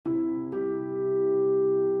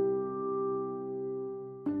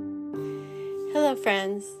Hello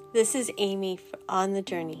friends, this is Amy on the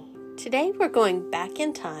Journey. Today we're going back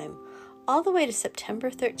in time all the way to September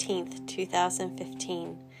 13th,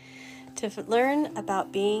 2015 to learn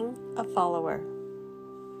about being a follower.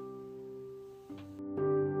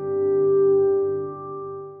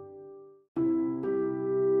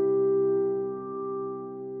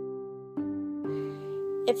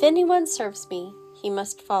 If anyone serves me, he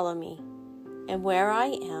must follow me, and where I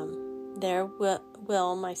am, there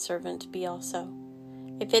will my servant be also.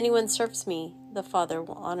 If anyone serves me, the Father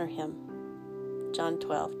will honor him. John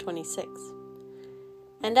 12:26.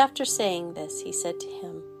 And after saying this, he said to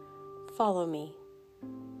him, "Follow me."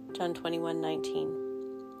 John 21:19.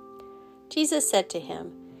 Jesus said to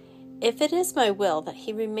him, "If it is my will that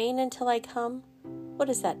he remain until I come, what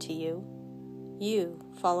is that to you? You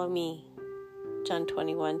follow me." John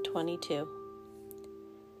 21:22.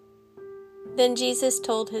 Then Jesus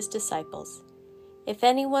told his disciples, "If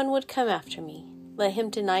anyone would come after me, let him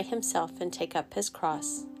deny himself and take up his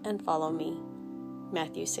cross and follow me."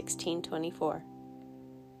 Matthew 16:24.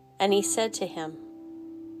 And he said to him,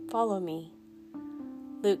 "Follow me."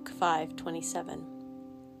 Luke 5:27.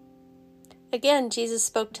 Again Jesus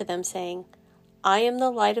spoke to them, saying, "I am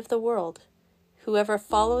the light of the world. Whoever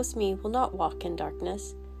follows me will not walk in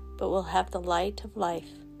darkness, but will have the light of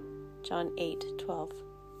life." John 8:12.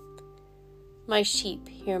 My sheep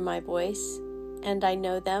hear my voice, and I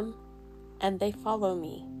know them, and they follow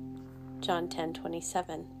me. John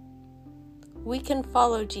 10:27. We can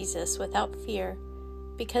follow Jesus without fear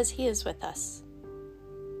because he is with us.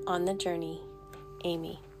 On the Journey,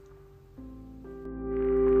 Amy.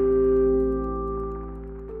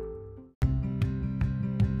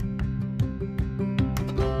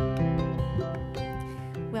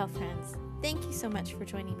 Well, friends, thank you so much for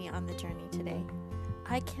joining me on the journey today.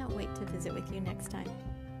 I can't wait to visit with you next time.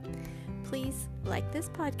 Please like this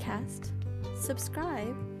podcast,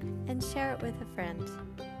 subscribe, and share it with a friend.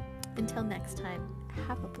 Until next time,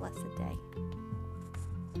 have a blessed day.